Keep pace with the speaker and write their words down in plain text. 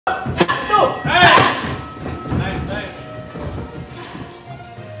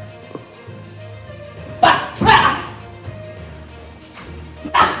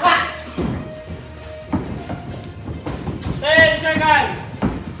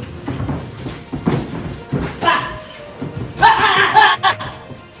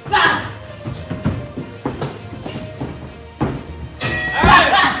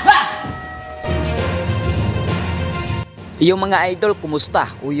Yung mga idol, kumusta?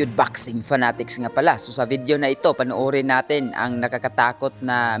 Uyod boxing fanatics nga pala. So sa video na ito, panoorin natin ang nakakatakot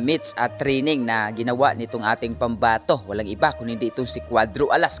na meets at training na ginawa nitong ating pambato. Walang iba kundi itong si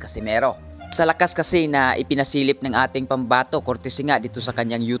Casimero. Sa lakas kasi na ipinasilip ng ating pambato, courtesy nga dito sa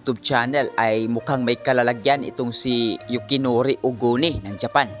kanyang YouTube channel, ay mukhang may kalalagyan itong si Yokinori Ugoni ng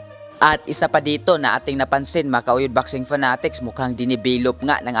Japan. At isa pa dito na ating napansin, mga kauyod boxing fanatics, mukhang dinevelop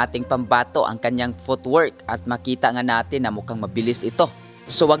nga ng ating pambato ang kanyang footwork at makita nga natin na mukhang mabilis ito.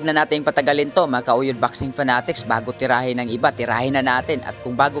 So wag na natin patagalin to, mga kauyod boxing fanatics, bago tirahin ng iba, tirahin na natin. At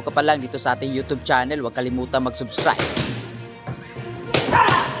kung bago ka pa lang dito sa ating YouTube channel, huwag kalimutan mag-subscribe.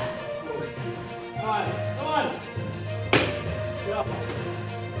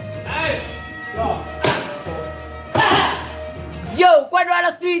 Yo!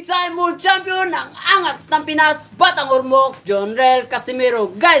 Quadrualas 3-time world champion ng angas ng Pinas, Batang Ormoc, Casimero.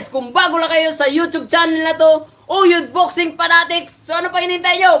 Guys, kung bago lang kayo sa YouTube channel na to, Uyod Boxing Fanatics, so ano pa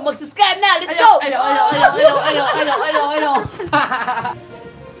hinintay nyo? Mag-subscribe na! Let's go! Hello!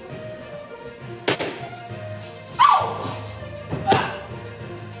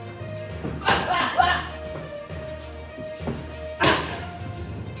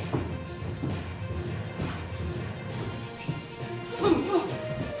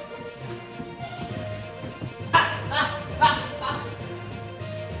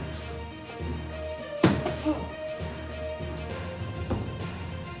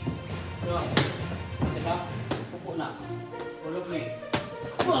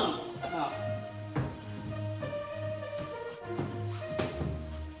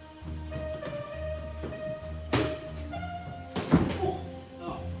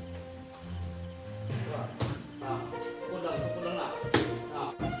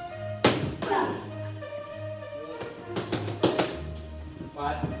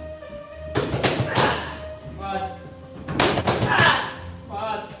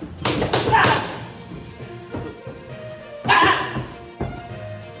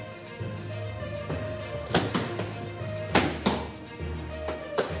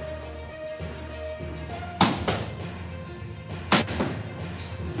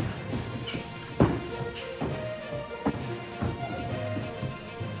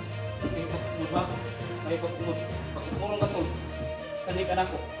 Pagkukulong ka to, sanay ka na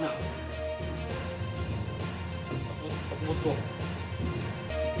ko. Na. Pagkumot ko.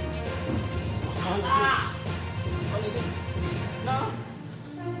 Na.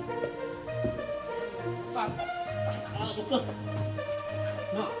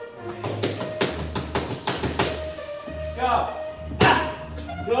 Na.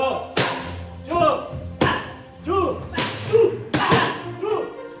 Go. Go. Go.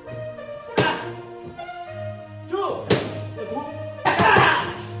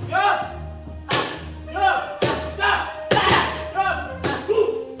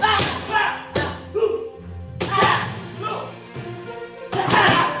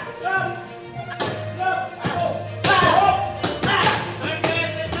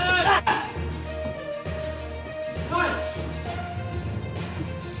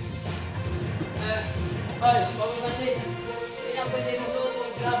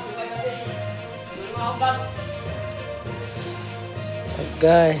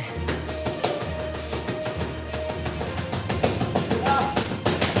 Okay.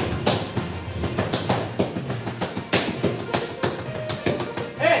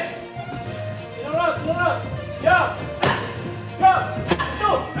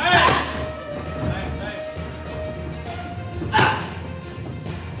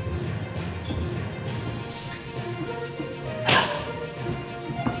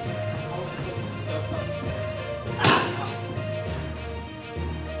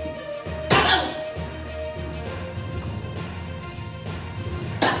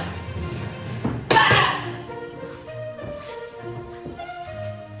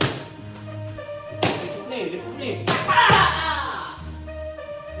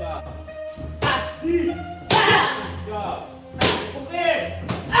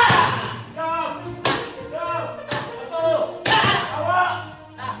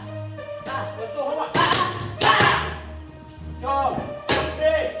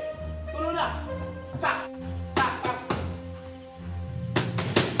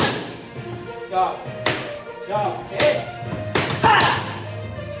 Jump. Jump. Okay.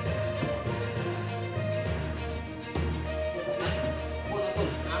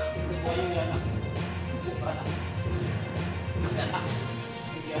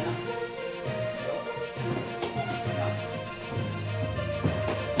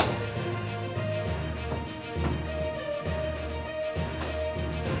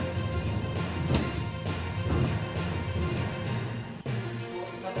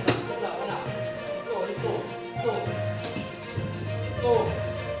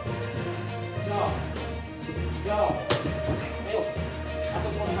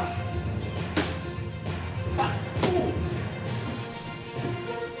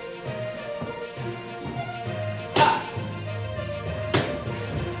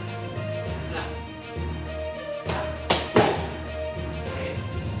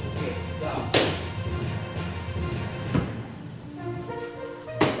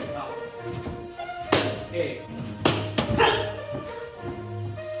 Okay.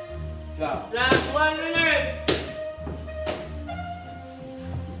 Go. Last 1 minute.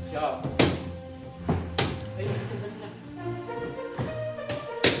 Go.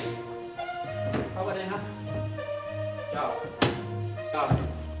 Cover din ha. Go. Go.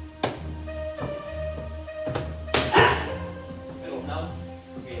 Hello. Down.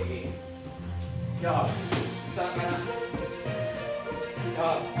 Okay, okay. Go. Isa ka na. Go.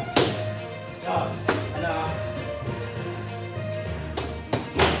 Go. Ano?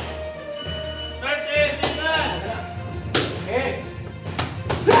 30 seconds. Okay.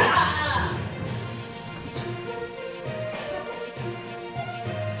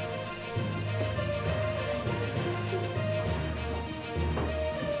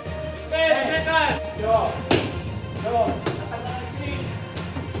 Go. Go. Tatanggal ang screen.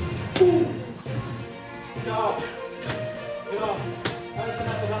 Go. Go. Balitan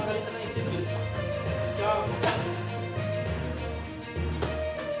na ito. Balitan na isip yun. Go.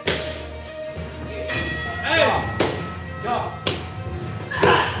 Hey! Go. Go.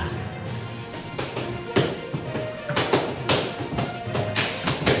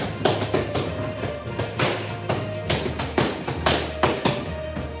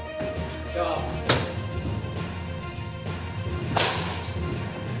 Go.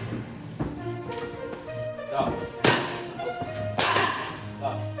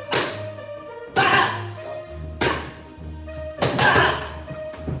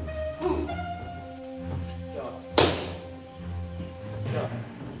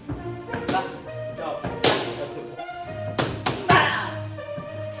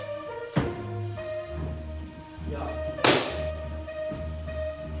 Go.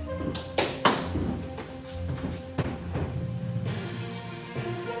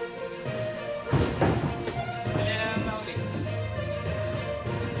 Kailangan na ulit.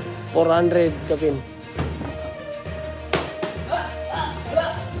 400 Gavin.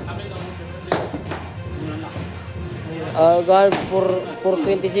 Kami lang. Gal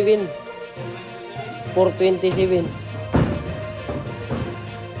 427. 427.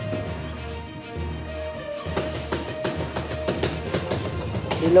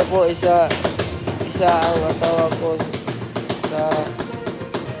 Hello po, isa ang asawa ko sa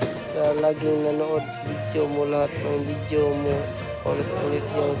laging nanood video mo, lahat ng video mo ulit-ulit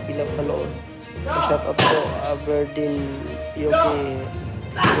niyang pinapanood. Shout out po Aberdeen, Yoki,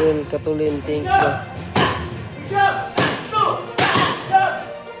 Will Katulin, thank you.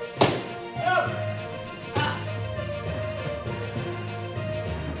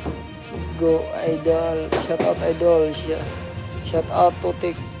 Go Idol, shout out Idol, shout out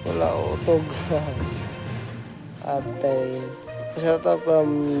Tutik, wala utog. Atay, shout out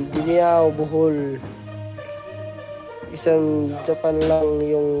from Dimiao, Bohol. Isang Japan lang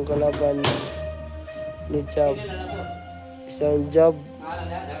yung kalaban ni Chab. Isang job.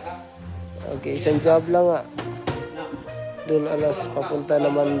 Okay, isang job lang nga. Doon alas papunta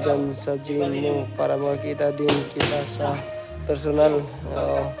naman dyan sa gym mo para makita din kita sa personal.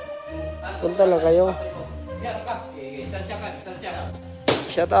 Punta lang kayo.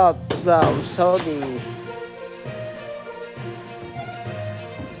 Shout out from Saudi.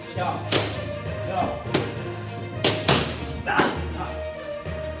 Go.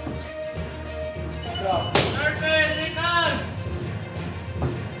 30 seconds.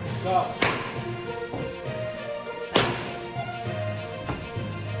 Go.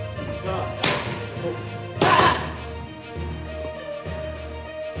 Go.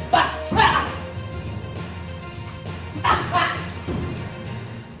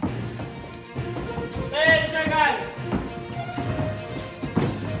 Ten seconds.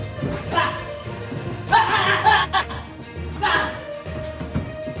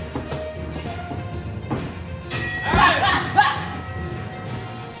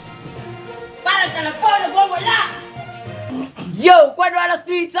 Diyan po, nagwawala! Yo! Kwado alas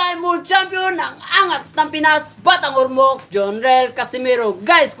 3-time world champion ang angas ng Pinas, Batang Ormoc, Jonrel Casimero.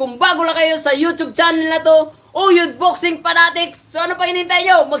 Guys, kung bago lang kayo sa YouTube channel na to, Uyod Boxing Fanatics, so ano pa hinintay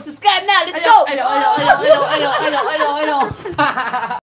nyo? Mag-subscribe na! Let's go!